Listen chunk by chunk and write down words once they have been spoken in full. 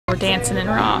We're dancing in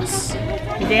Ross.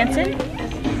 You dancing?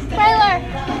 Tyler!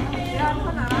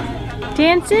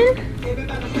 Dancing?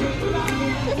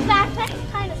 This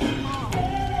backpack's kind of small.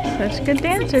 Such a good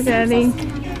dancer, Daddy.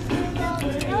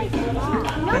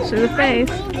 Push to the face.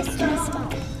 I'm bringing this to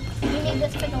small. You need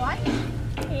this for the lunch?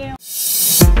 Yeah.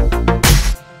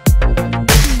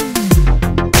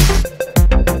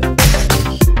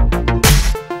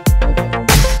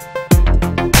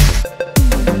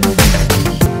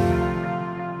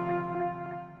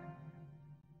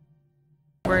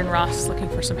 We're in Ross looking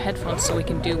for some headphones so we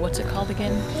can do, what's it called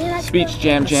again? Speech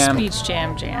Jam Jam. Speech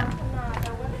Jam Jam.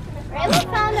 Rayla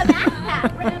found a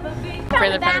backpack.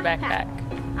 Rayla found a backpack.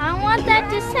 I want that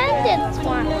Descendants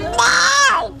one.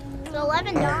 Wow! It's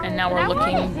 $11. And now we're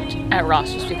looking at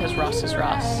Ross just because Ross is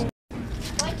Ross.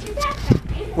 What's your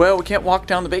backpack? Well, we can't walk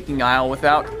down the baking aisle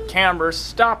without Camber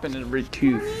stopping every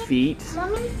 2 feet.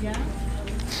 Mommy? Yeah?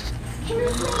 Can we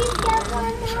please get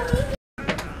one,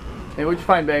 Mommy? Hey, what'd you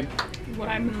find, babe? What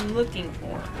I'm looking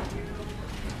for.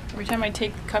 Every time I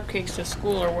take cupcakes to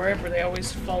school or wherever, they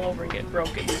always fall over and get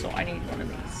broken, so I need one of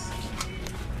these.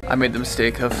 I made the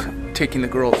mistake of taking the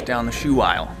girls down the shoe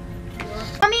aisle.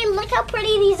 Mommy, look how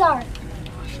pretty these are.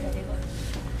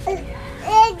 Do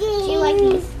you like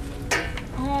these?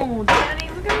 Oh, Daddy,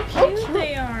 look how cute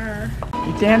they are.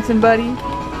 You dancing, buddy?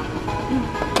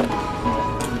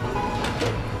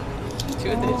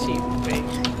 Two of the cheap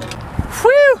things.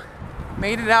 Whew!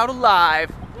 Made it out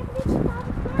alive.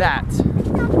 That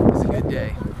was a good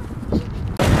day.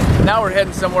 Now we're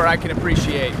heading somewhere I can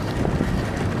appreciate.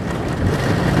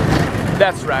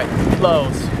 That's right,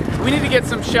 Lowe's. We need to get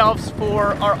some shelves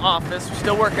for our office. We're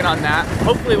still working on that.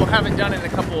 Hopefully we'll have it done in a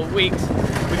couple of weeks.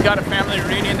 We've got a family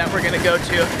reunion that we're gonna go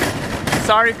to.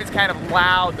 Sorry if it's kind of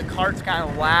loud, the cart's kind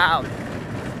of loud.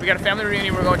 We got a family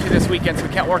reunion we're going to this weekend, so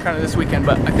we can't work on it this weekend,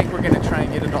 but I think we're gonna try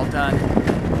and get it all done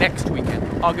next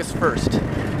weekend, August 1st.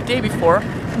 The day before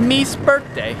Me's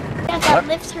birthday. That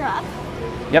lifts her up.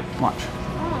 Yep, watch.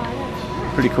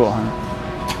 Oh, Pretty cool, huh?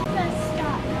 that's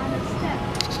stop, not a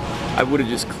step. I would have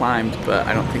just climbed, but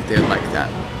I don't think they'd like that.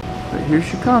 But here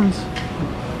she comes.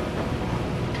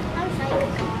 I'm psycho.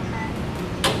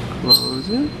 Close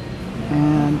it,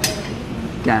 and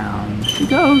down she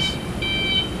goes.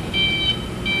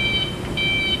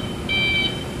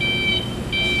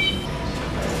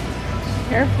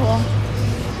 Careful.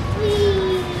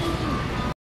 Whee!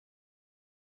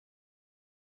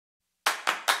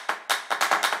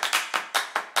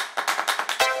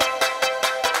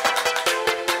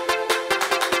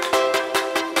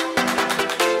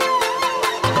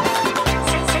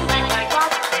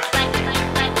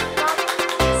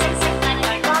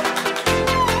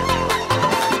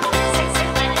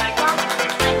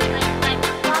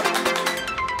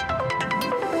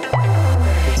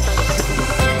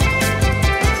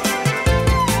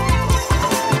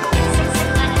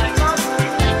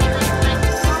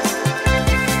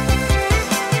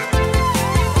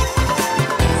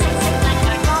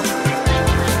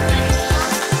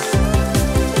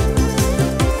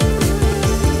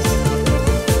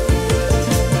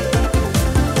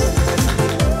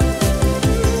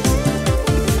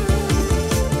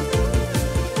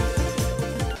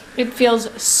 It feels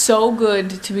so good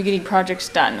to be getting projects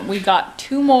done. We got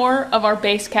 2 more of our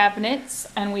base cabinets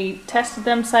and we tested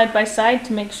them side by side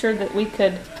to make sure that we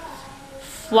could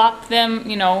flop them,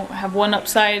 you know, have one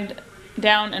upside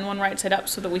down and one right side up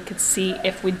so that we could see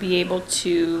if we'd be able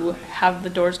to have the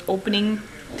doors opening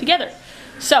together.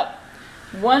 So,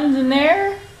 one's in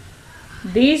there,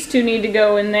 these 2 need to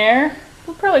go in there.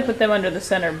 We'll probably put them under the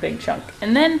center big chunk.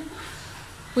 And then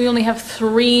we only have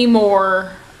 3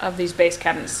 more of these base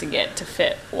cabinets to get to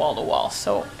fit wall to wall.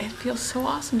 So it feels so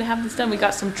awesome to have this done. We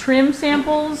got some trim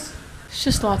samples. It's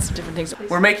just lots of different things.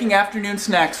 We're making afternoon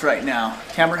snacks right now.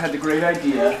 Camber had the great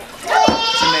idea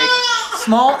to make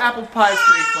small apple pies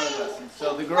for each one of us. And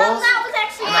so the girls. Well, that was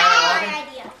actually my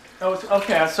idea. Oh,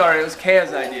 okay, I'm sorry, it was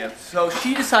Kaya's idea. So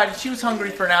she decided she was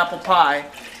hungry for an apple pie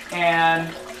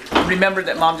and remembered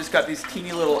that Mom just got these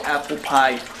teeny little apple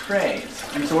pie trays.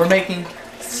 And so we're making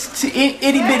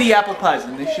itty bitty apple pies,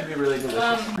 and they should be really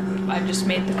delicious. I just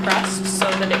made the crust so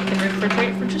that it can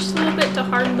refrigerate for just a little bit to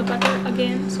harden the butter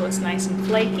again, so it's nice and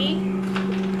flaky.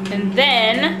 And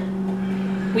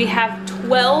then we have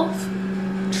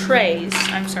 12 trays.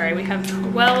 I'm sorry, we have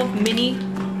 12 mini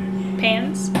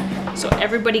pans. So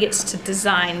everybody gets to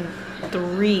design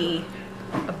 3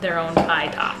 of their own pie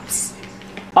tops.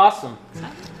 Awesome.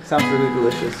 Sounds really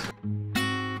delicious.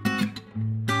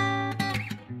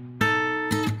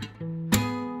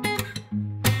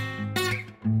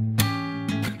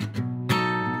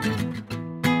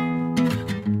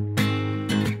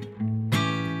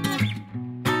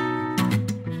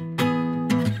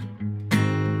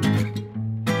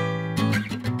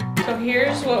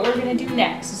 here's what we're gonna do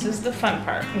next. This is the fun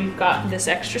part. We've got this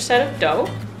extra set of dough,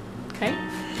 okay?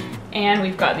 And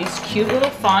we've got these cute little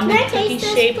fondant Can I cookie taste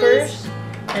this, shapers.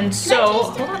 And so, taste it,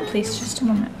 hold on please? please, just a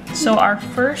moment. So our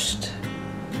first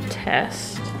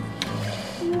test,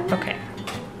 okay.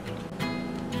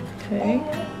 Okay,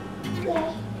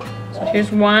 so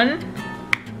here's one.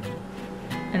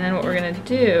 And then what we're gonna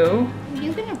do Are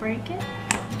you gonna break it?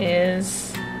 is,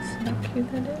 see how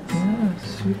cute that is? Yeah,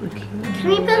 super cute. Can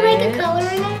we put like a color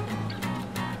in it?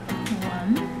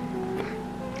 One.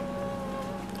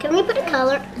 Can we put a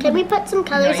color? Can we put some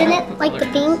colors No, in you it? don't Like put the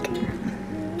colors. pink?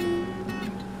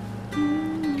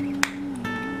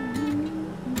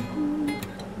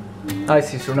 I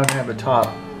see, so we're not gonna have a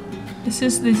top. These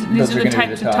Those are are the gonna be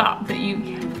types the of top. top that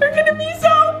you. They're gonna be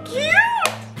so cute.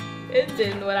 It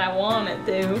did what I wanted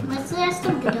to. What's the rest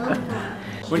of the dough for?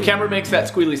 When Camber makes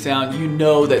that squealy sound, you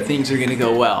know that things are gonna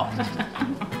go well.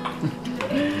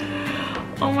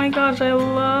 Oh my gosh, I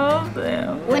love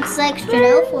them. What's the extra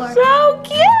dough for? So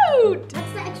cute.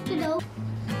 What's the extra dough?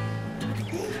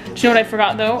 Do you know what I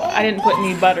forgot though? I didn't put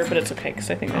any butter, but it's okay because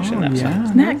I think that shouldn't have some. yeah,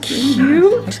 Isn't that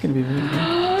cute? That's gonna be really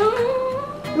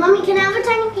good. Mommy, can I have a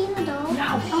tiny piece of dough? No.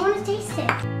 I want to taste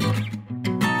it.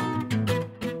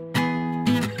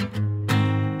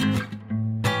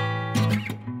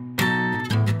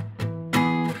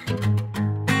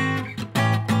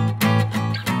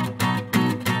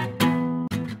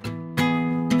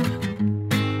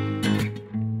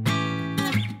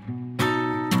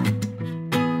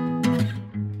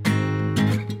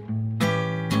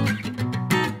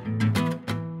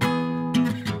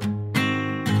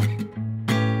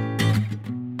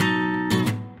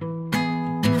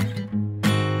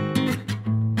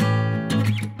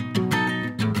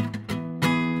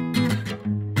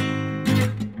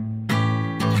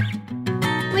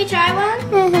 We try one?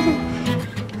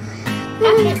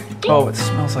 Oh, it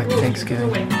smells like Thanksgiving.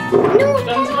 Doesn't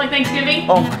smell like Thanksgiving?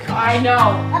 Oh my god. I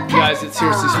know. You guys, it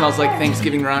seriously smells like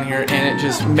Thanksgiving around here, and it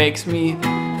just makes me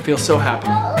feel so happy.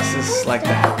 This is like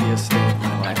the happiest day of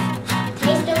my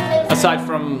life. Aside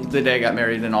from the day I got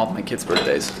married and all of my kids'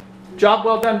 birthdays. Job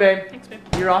well done, babe. Thanks, babe.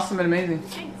 You're awesome and amazing.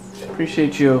 Thanks.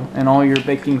 Appreciate you and all your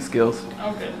baking skills.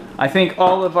 Oh, good. I think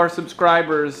all of our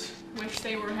subscribers Wish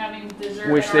they were having dessert.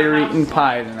 wish at they our were house. eating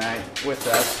pie tonight with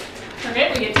us.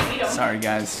 Okay, we get to eat them. Sorry,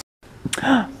 guys.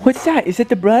 What's that? Is it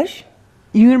the brush?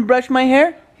 You gonna brush my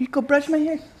hair? You go brush my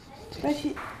hair. Brush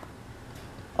it.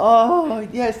 Oh,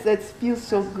 yes, that feels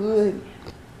so good.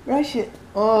 Brush it.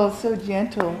 Oh, so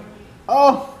gentle.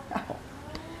 Oh, ow.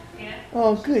 Yeah.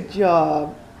 Oh, good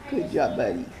job. Good job,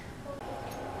 buddy.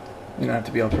 You don't have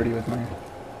to be all pretty with mine.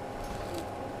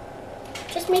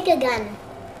 Just make a gun.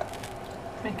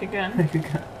 Make a gun. Make a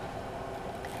gun.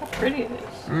 How pretty it is.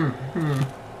 Mm-hmm.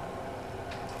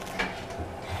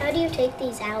 How do you take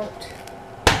these out?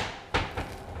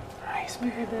 Nice,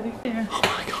 baby. Yeah. Oh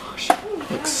my gosh.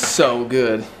 Looks so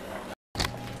good.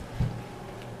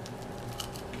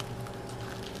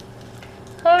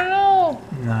 Oh no.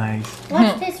 Nice.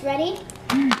 Watch this, ready?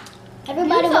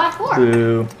 Everybody watch.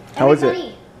 Boo. How is it?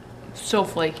 Everybody, So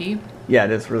flaky. Yeah,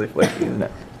 it is really flaky, isn't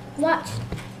it? watch.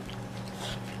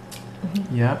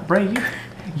 Yeah, Bray,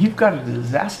 you've got a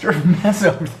disaster of mess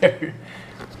over there.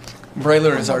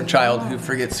 Brayler is our child who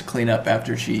forgets to clean up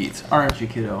after she eats. Aren't you,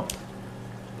 kiddo?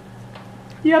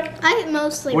 Yep. I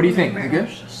mostly What do you think? remember.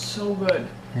 Is it good? So good.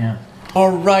 Yeah.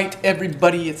 All right,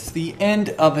 everybody, it's the end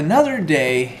of another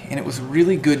day, and it was a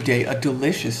really good day, a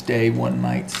delicious day, one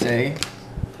might say.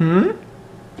 Hmm?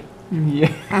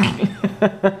 Yeah.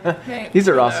 These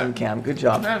are awesome, Cam. Good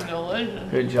job. That's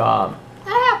delicious. Good job.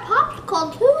 I have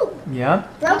popsicle too. Yeah.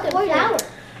 Broken flour.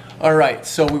 All right,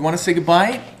 so we want to say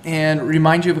goodbye and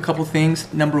remind you of a couple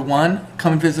things. Number one,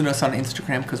 come and visit us on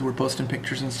Instagram because we're posting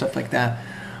pictures and stuff like that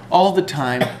all the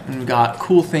time, and we've got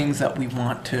cool things that we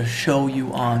want to show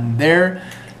you on there.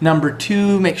 Number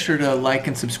two, make sure to like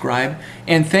and subscribe.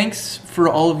 And thanks for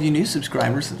all of you new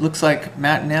subscribers. It looks like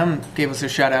Matt and Em gave us a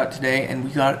shout out today, and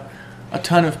we got a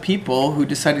ton of people who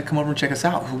decided to come over and check us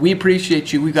out. We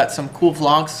appreciate you. We got some cool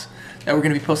vlogs that we're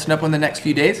going to be posting up in the next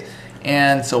few days,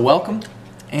 and so welcome.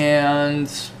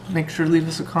 And make sure to leave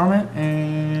us a comment,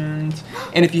 and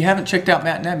if you haven't checked out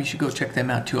Matt and Em, you should go check them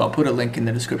out too. I'll put a link in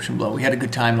the description below. We had a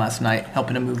good time last night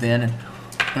helping them move in,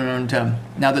 and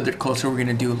now that they're closer, we're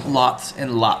gonna do lots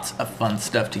and lots of fun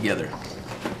stuff together.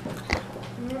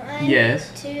 One,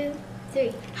 Yes. 2,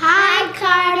 3. Hi,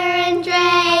 Carter and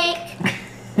Drake.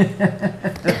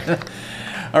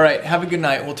 All right, have a good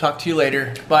night. We'll talk to you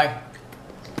later. Bye.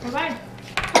 Bye-bye.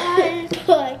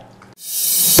 Bye.